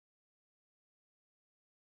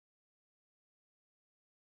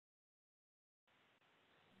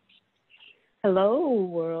Hello,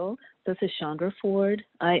 world. This is Chandra Ford.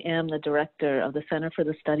 I am the director of the Center for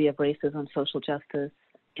the Study of Racism, Social Justice,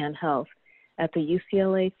 and Health at the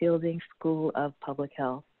UCLA Fielding School of Public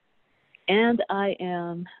Health. And I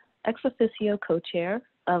am ex officio co-chair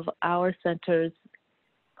of our center's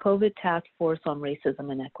COVID Task Force on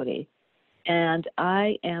Racism and Equity. And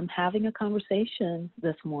I am having a conversation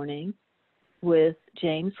this morning with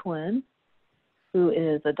James Huynh, who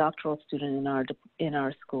is a doctoral student in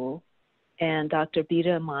our school, and Dr.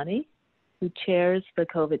 Bita Amani, who chairs the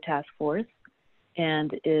COVID Task Force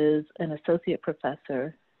and is an associate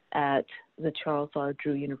professor at the Charles R.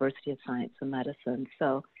 Drew University of Science and Medicine.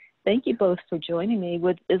 So thank you both for joining me.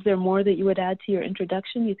 Is there more that you would add to your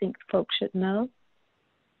introduction you think folks should know?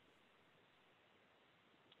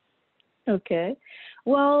 Okay.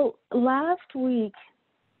 Well, last week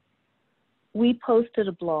we posted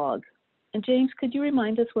a blog. And James, could you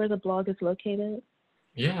remind us where the blog is located?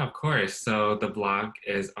 Yeah, of course. So the blog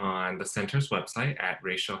is on the center's website at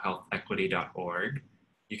racialhealthequity.org.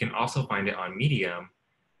 You can also find it on Medium,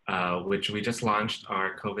 which we just launched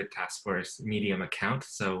our COVID Task Force Medium account.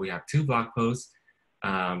 So we have two blog posts,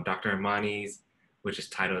 Dr. Amani's, which is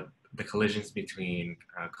titled The Collisions Between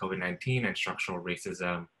COVID-19 and Structural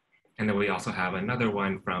Racism. And then we also have another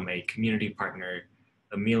one from a community partner,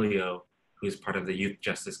 Emilio, who's part of the Youth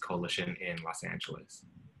Justice Coalition in Los Angeles.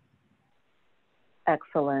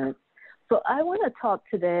 Excellent. So I want to talk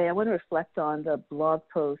today, I want to reflect on the blog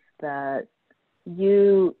post that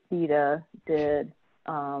you, Bita, did,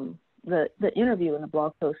 the interview and the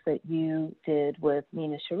blog post that you did with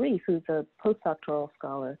Mina Sharif, who's a postdoctoral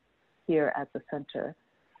scholar here at the center.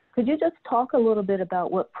 Could you just talk a little bit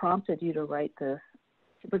about what prompted you to write this,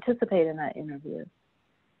 to participate in that interview?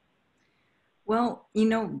 Well,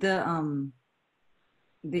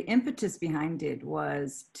 the impetus behind it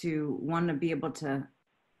was to want to be able to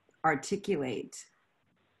articulate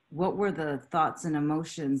what were the thoughts and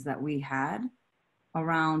emotions that we had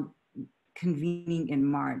around convening in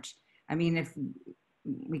March. I mean, if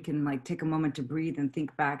we can take a moment to breathe and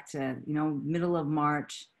think back to, middle of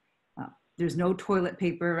March, there's no toilet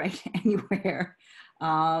paper right anywhere.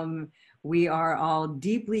 We are all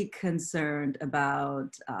deeply concerned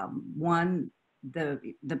about what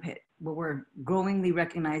we're growingly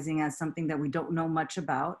recognizing as something that we don't know much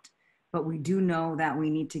about, but we do know that we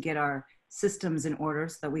need to get our systems in order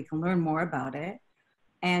so that we can learn more about it.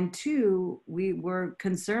 And two, we were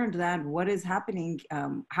concerned that what is happening,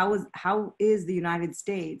 how is the United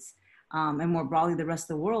States and more broadly the rest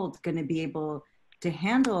of the world going to be able to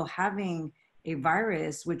handle having a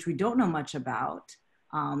virus which we don't know much about,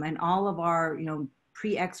 and all of our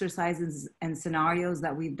pre-exercises and scenarios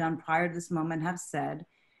that we've done prior to this moment have said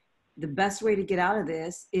the best way to get out of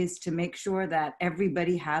this is to make sure that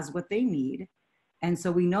everybody has what they need. And so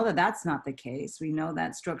we know that that's not the case. We know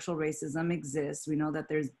that structural racism exists. We know that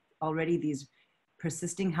there's already these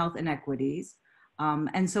persisting health inequities.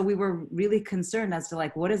 And so we were really concerned as to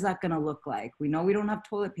what is that going to look like? We know we don't have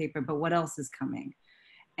toilet paper, but what else is coming?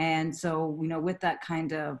 And so, with that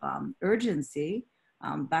kind of urgency,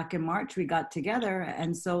 back in March, we got together.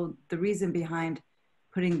 And so the reason behind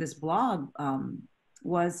putting this blog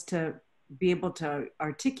was to be able to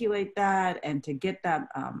articulate that and to get that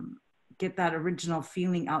original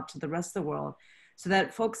feeling out to the rest of the world so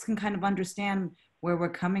that folks can kind of understand where we're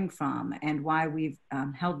coming from and why we've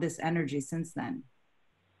held this energy since then.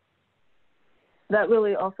 That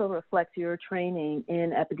really also reflects your training in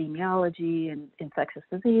epidemiology and infectious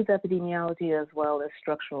disease epidemiology, as well as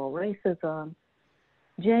structural racism.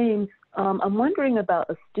 James, I'm wondering about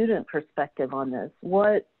a student perspective on this.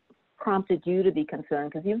 What prompted you to be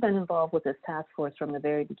concerned? Because you've been involved with this task force from the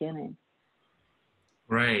very beginning.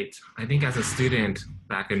 Right. I think as a student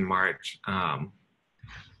back in March,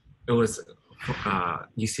 it was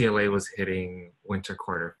UCLA was hitting winter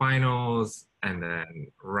quarterfinals, and then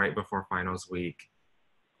right before finals week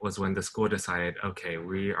was when the school decided, okay,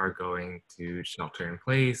 we are going to shelter in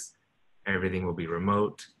place, everything will be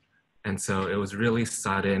remote. And so it was really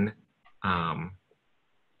sudden, and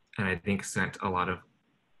I think sent a lot of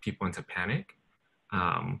people into panic.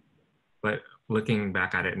 But looking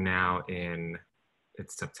back at it now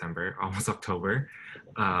it's September, almost October,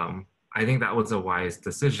 I think that was a wise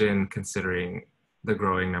decision considering the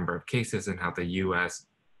growing number of cases and how the US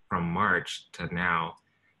from March to now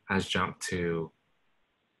has jumped to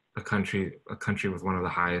a country with one of the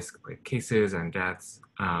highest cases and deaths.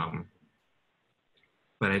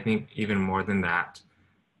 But I think even more than that,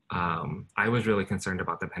 I was really concerned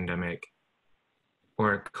about the pandemic,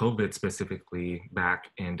 or COVID specifically,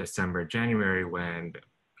 back in December, January, when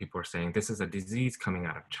people were saying this is a disease coming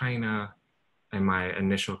out of China. And my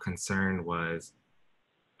initial concern was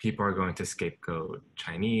people are going to scapegoat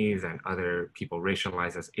Chinese and other people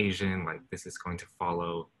racialized as Asian, like this is going to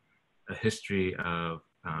follow a history of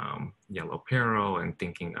yellow peril and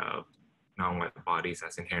thinking of non-white bodies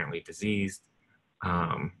as inherently diseased.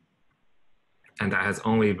 And that has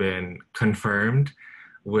only been confirmed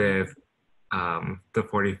with the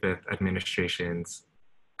 45th administration's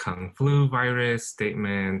Kung flu virus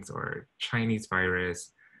statements or Chinese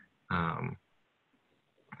virus.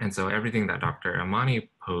 And so everything that Dr. Amani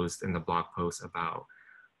posed in the blog post about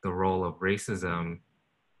the role of racism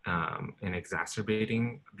in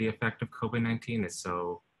exacerbating the effect of COVID-19 is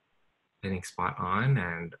so, I think, spot on.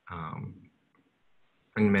 And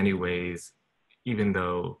in many ways, even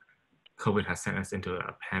though COVID has sent us into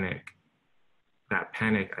a panic, that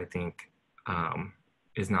panic, I think,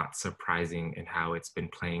 is not surprising in how it's been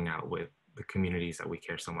playing out with the communities that we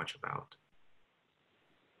care so much about.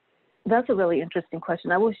 That's a really interesting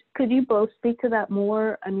question. Could you both speak to that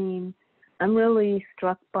more? I mean, I'm really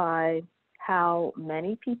struck by how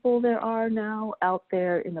many people there are now out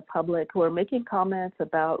there in the public who are making comments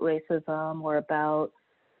about racism or about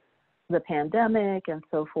the pandemic and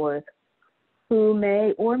so forth, who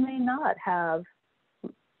may or may not have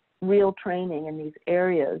real training in these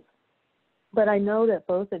areas. But I know that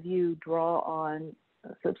both of you draw on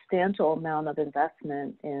a substantial amount of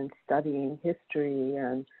investment in studying history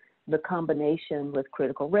and the combination with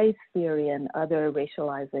critical race theory and other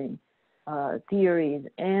racializing theories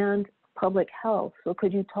and public health. So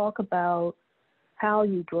could you talk about how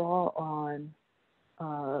you draw on,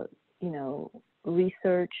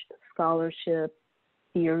 research, scholarship,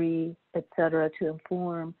 theory, et cetera, to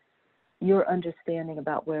inform your understanding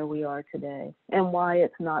about where we are today and why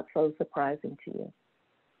it's not so surprising to you?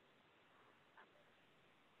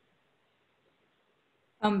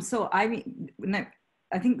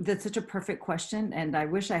 I think that's such a perfect question, and I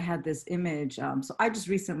wish I had this image. So I just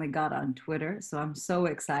recently got on Twitter, so I'm so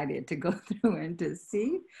excited to go through and to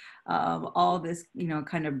see all this,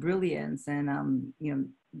 kind of brilliance and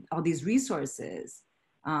all these resources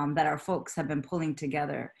that our folks have been pulling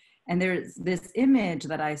together. And there's this image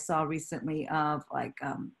that I saw recently of like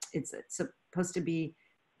it's supposed to be,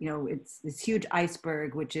 it's this huge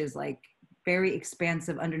iceberg which is like very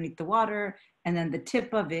expansive underneath the water, and then the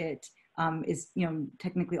tip of it is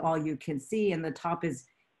technically all you can see, and the top is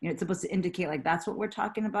it's supposed to indicate like that's what we're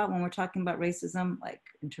talking about when we're talking about racism, like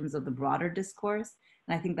in terms of the broader discourse.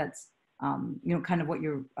 And I think that's kind of what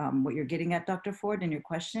you're getting at, Dr. Ford, in your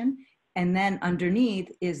question. And then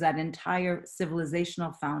underneath is that entire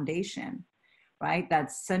civilizational foundation, right?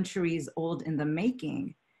 That's centuries old in the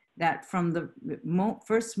making, that from the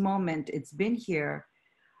first moment it's been here,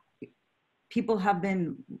 people have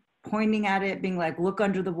been pointing at it, being like, look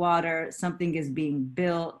under the water, something is being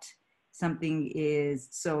built, something is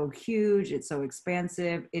so huge, it's so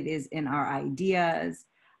expansive, it is in our ideas,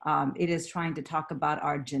 it is trying to talk about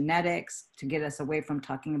our genetics to get us away from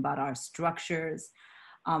talking about our structures.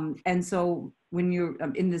 And so when you're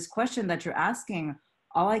in this question that you're asking,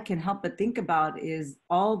 all I can help but think about is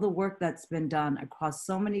all the work that's been done across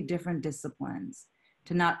so many different disciplines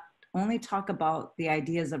to not only talk about the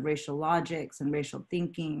ideas of racial logics and racial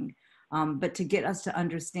thinking, but to get us to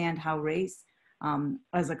understand how race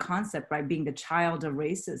as a concept, right, being the child of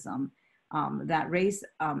racism, that race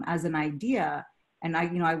as an idea. And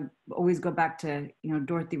I always go back to,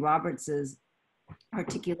 Dorothy Roberts's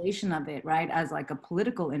articulation of it, right, as like a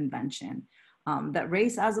political invention, that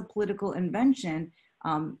race as a political invention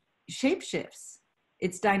shapeshifts.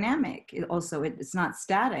 It's dynamic. It's not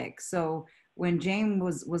static. So when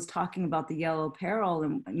James was talking about the yellow peril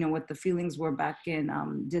and what the feelings were back in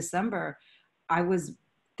December, I was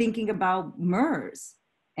thinking about MERS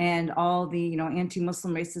and all the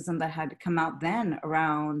anti-Muslim racism that had come out then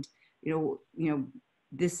around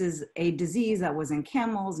this is a disease that was in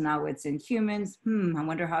camels, now it's in humans. I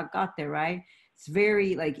wonder how it got there, right? It's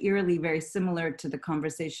very eerily very similar to the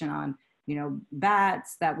conversation on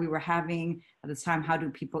bats that we were having at this time. How do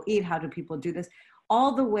people eat? How do people do this?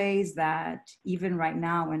 All the ways that even right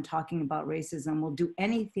now when talking about racism, we'll do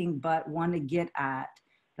anything but want to get at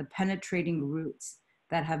the penetrating roots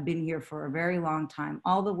that have been here for a very long time.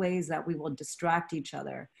 All the ways that we will distract each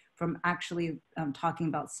other from actually talking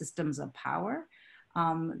about systems of power.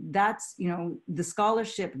 That's, the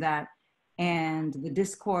scholarship and the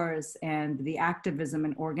discourse and the activism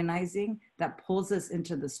and organizing that pulls us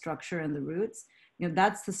into the structure and the roots.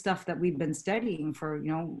 That's the stuff that we've been studying for,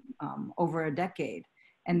 over a decade.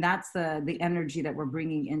 And that's the energy that we're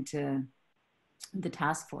bringing into the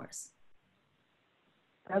task force.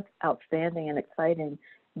 That's outstanding and exciting.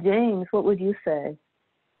 James, what would you say?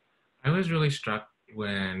 I was really struck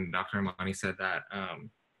when Dr. Amani said that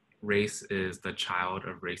race is the child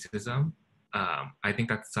of racism. I think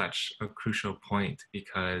that's such a crucial point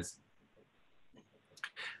because,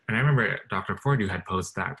 and I remember Dr. Ford, you had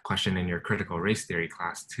posed that question in your critical race theory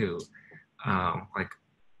class too. Like,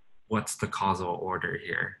 what's the causal order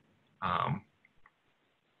here?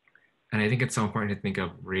 And I think it's so important to think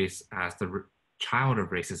of race as the child of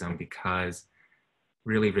racism because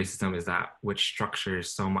really racism is that which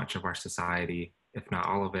structures so much of our society, if not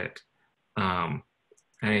all of it. And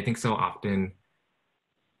I think so often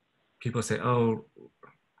people say, oh,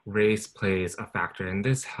 race plays a factor in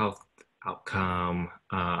this health outcome.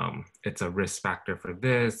 It's a risk factor for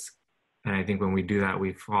this. And I think when we do that,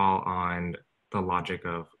 we fall on the logic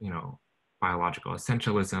of, biological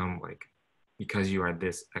essentialism, like because you are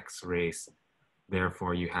this X race,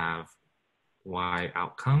 therefore you have Y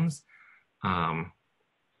outcomes.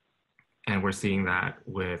 And we're seeing that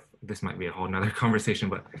with, this might be a whole nother conversation,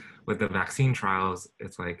 but with the vaccine trials,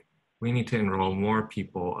 it's like, we need to enroll more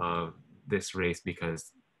people of this race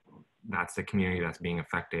because that's the community that's being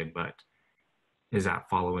affected. But is that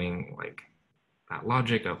following like that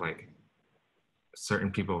logic of like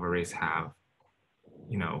certain people of a race have,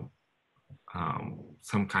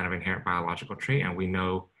 some kind of inherent biological trait? And we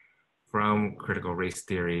know from critical race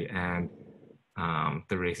theory and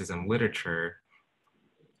the racism literature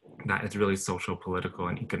that it's really social, political,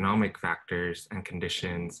 and economic factors and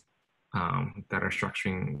conditions that are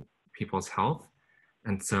structuring people's health.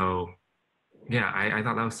 And so, yeah, I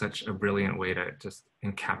thought that was such a brilliant way to just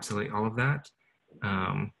encapsulate all of that.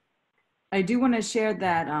 I do want to share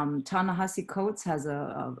that Ta-Nehisi Coates has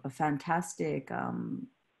a fantastic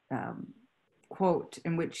quote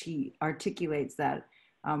in which he articulates that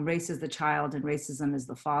race is the child and racism is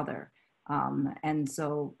the father. And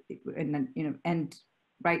so, and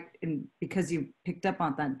right, and because you picked up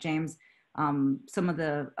on that, James, some of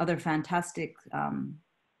the other fantastic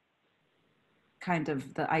kind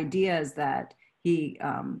of the ideas that he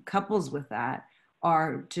couples with that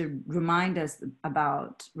are to remind us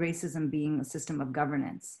about racism being a system of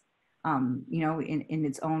governance, in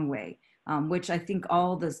its own way, which I think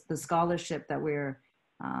all the scholarship that we're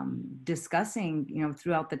discussing,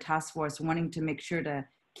 throughout the task force, wanting to make sure to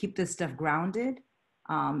keep this stuff grounded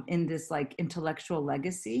in this like intellectual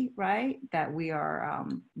legacy, right? That we are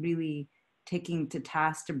really taking to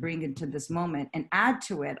task to bring into this moment and add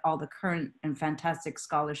to it all the current and fantastic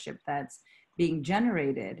scholarship that's being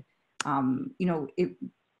generated.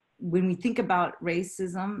 When we think about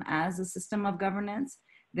racism as a system of governance,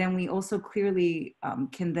 then we also clearly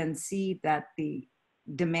can then see that the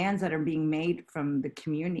demands that are being made from the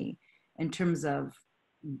community in terms of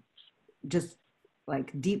just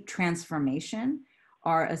like deep transformation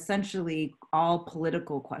are essentially all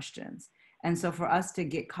political questions. And so for us to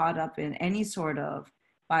get caught up in any sort of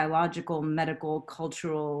biological, medical,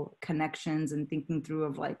 cultural connections and thinking through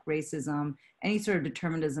of like racism, any sort of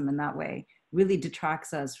determinism in that way really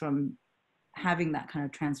detracts us from having that kind of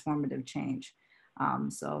transformative change.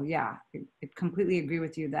 So yeah, I completely agree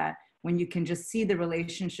with you that when you can just see the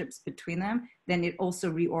relationships between them, then it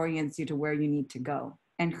also reorients you to where you need to go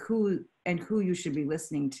and who you should be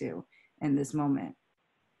listening to in this moment.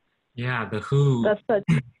 Yeah, the who. That's such.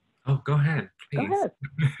 Oh, go ahead, please. Go ahead.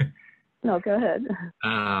 No, go ahead.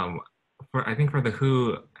 I think for the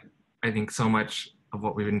who, I think so much of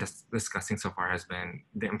what we've been discussing so far has been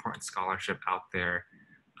the important scholarship out there.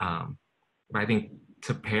 But I think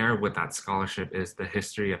to pair with that scholarship is the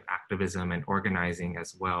history of activism and organizing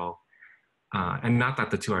as well. And not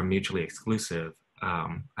that the two are mutually exclusive.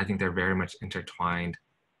 I think they're very much intertwined.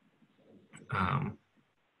 And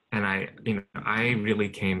I really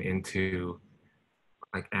came into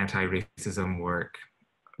like anti-racism work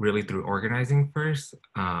really through organizing first,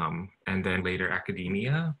 and then later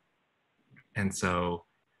academia. And so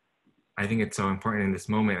I think it's so important in this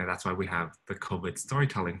moment, and that's why we have the COVID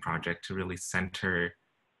Storytelling Project to really center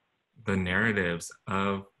the narratives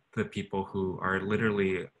of the people who are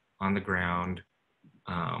literally on the ground,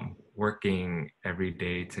 working every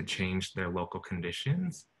day to change their local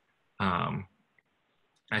conditions.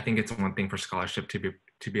 I think it's one thing for scholarship to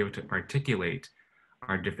be able to articulate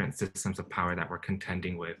our different systems of power that we're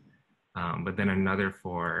contending with, but then another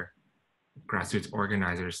for grassroots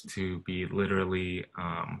organizers to be literally,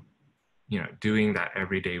 doing that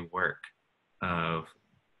everyday work of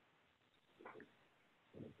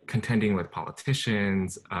contending with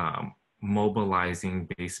politicians, mobilizing,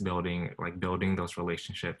 base building, like building those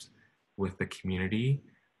relationships with the community,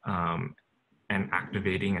 and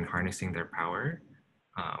activating and harnessing their power.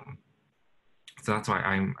 So that's why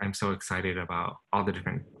I'm so excited about all the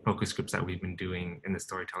different focus groups that we've been doing in the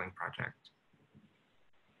storytelling project.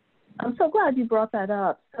 I'm so glad you brought that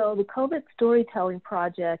up. So the COVID Storytelling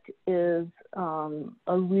Project is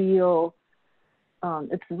a real,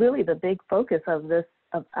 it's really the big focus of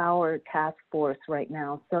our task force right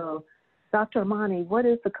now. So Dr. Amani, what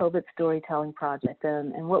is the COVID Storytelling Project,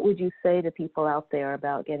 and what would you say to people out there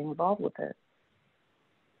about getting involved with it?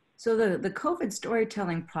 So the COVID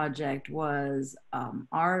Storytelling Project was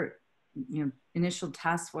our initial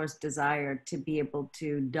task force desire to be able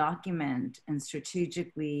to document and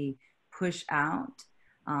strategically push out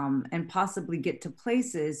and possibly get to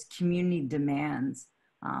places community demands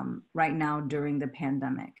right now during the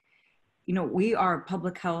pandemic. We are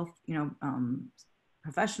public health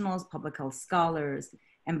professionals, public health scholars,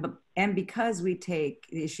 and because we take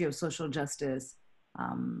the issue of social justice,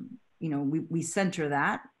 we center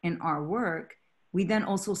that in our work. We then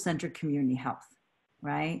also center community health,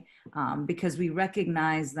 right? Because we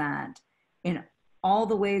recognize that in all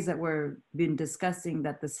the ways that we've been discussing,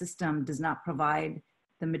 that the system does not provide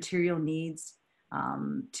the material needs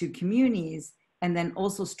to communities, and then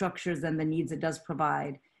also structures and the needs it does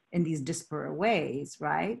provide in these disparate ways,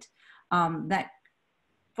 right? That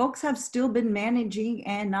folks have still been managing,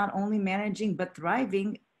 and not only managing, but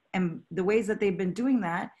thriving. And the ways that they've been doing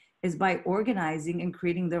that is by organizing and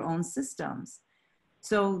creating their own systems.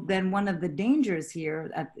 So then one of the dangers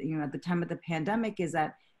here at the time of the pandemic is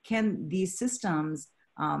that, can these systems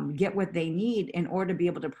get what they need in order to be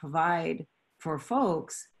able to provide for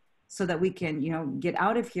folks so that we can, get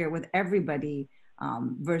out of here with everybody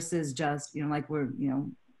versus just, like we're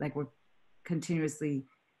continuously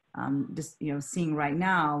seeing right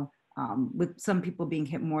now with some people being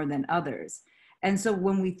hit more than others. And so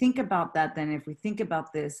when we think about that, then if we think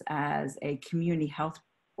about this as a community health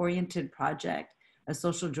oriented project, a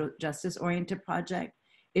social justice oriented project,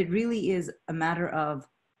 it really is a matter of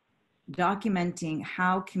documenting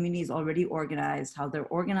how communities already organized, how they're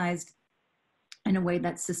organized in a way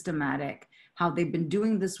that's systematic, how they've been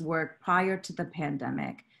doing this work prior to the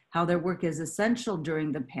pandemic, how their work is essential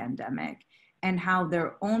during the pandemic, and how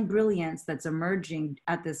their own brilliance that's emerging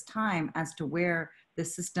at this time as to where the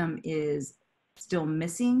system is still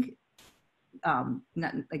missing,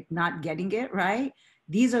 not getting it right.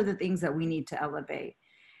 These are the things that we need to elevate.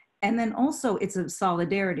 And then also it's a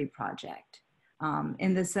solidarity project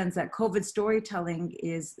in the sense that COVID storytelling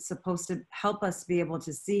is supposed to help us be able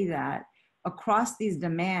to see that across these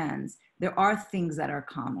demands, there are things that are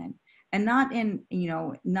common, and not in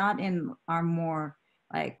our more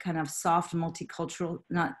like kind of soft multicultural,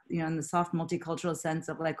 not, in the soft multicultural sense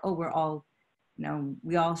of like, oh, we're all,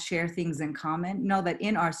 we all share things in common. No, that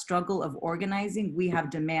in our struggle of organizing, we have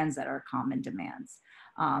demands that are common demands.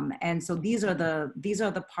 And so these are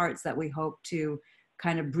the parts that we hope to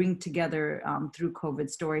kind of bring together through COVID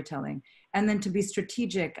storytelling, and then to be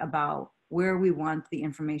strategic about where we want the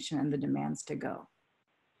information and the demands to go.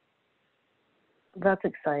 That's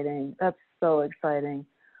exciting. That's so exciting.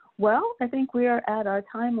 Well, I think we are at our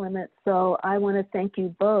time limit, so I want to thank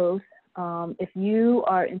you both. If you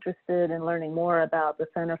are interested in learning more about the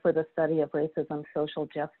Center for the Study of Racism, Social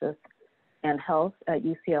Justice, and Health at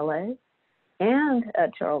UCLA and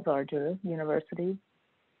at Charles R. Drew University,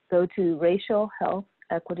 go to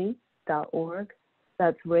racialhealthequity.org.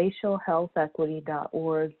 That's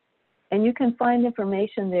racialhealthequity.org. And you can find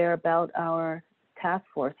information there about our task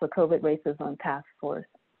force, the COVID Racism Task Force,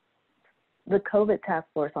 the COVID Task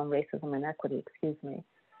Force on Racism and Equity, excuse me.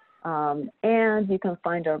 And you can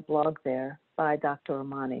find our blog there by Dr.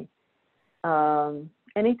 Amani.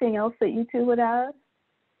 Anything else that you two would add?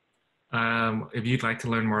 If you'd like to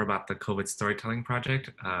learn more about the COVID Storytelling Project,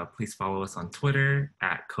 please follow us on Twitter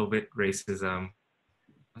at COVID Racism.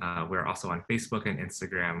 We're also on Facebook and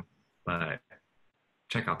Instagram, but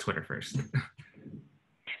check out Twitter first.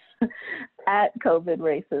 At COVID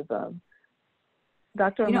Racism.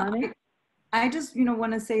 Dr. Amani? I just,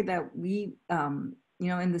 want to say that we,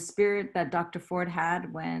 in the spirit that Dr. Ford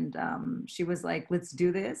had when she was like, let's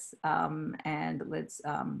do this, and let's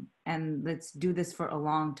do this for a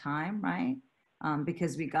long time, right?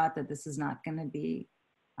 Because we got that this is not going to be,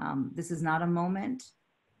 this is not a moment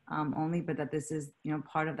only, but that this is,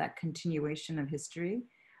 part of that continuation of history.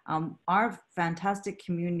 Our fantastic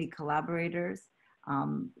community collaborators,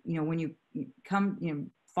 when you come,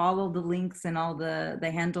 follow the links and all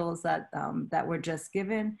the handles that were just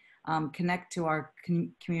given, connect to our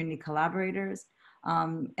community collaborators,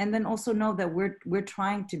 and then also know that we're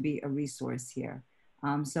trying to be a resource here.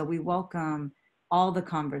 So we welcome all the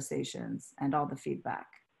conversations and all the feedback.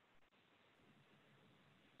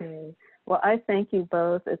 Okay. Well, I thank you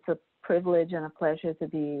both. It's a privilege and a pleasure to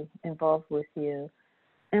be involved with you.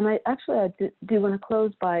 And I do want to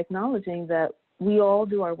close by acknowledging that we all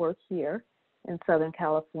do our work here in Southern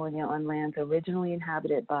California on lands originally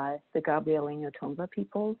inhabited by the Gabrielino Tumba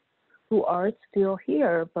peoples, who are still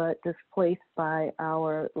here but displaced by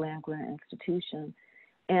our land-grant institution.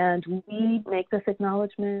 And we make this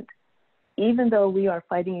acknowledgement even though we are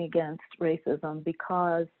fighting against racism,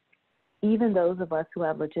 because even those of us who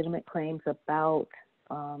have legitimate claims about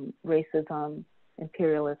racism,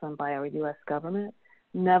 imperialism by our U.S. government,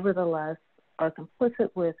 nevertheless are complicit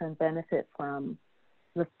with and benefit from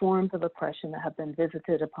the forms of oppression that have been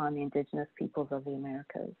visited upon the indigenous peoples of the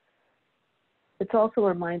Americas. It's also a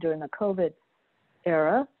reminder in the COVID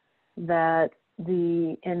era that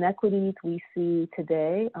the inequities we see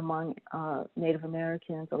today among Native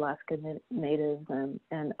Americans, Alaska Natives,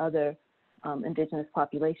 and other indigenous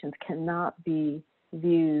populations cannot be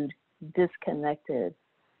viewed disconnected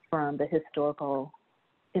from the historical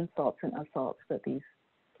insults and assaults that these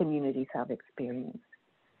communities have experienced.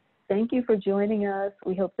 Thank you for joining us.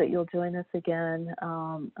 We hope that you'll join us again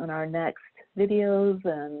on our next videos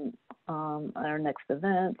and our next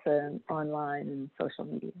events and online and social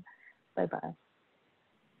media. Bye-bye.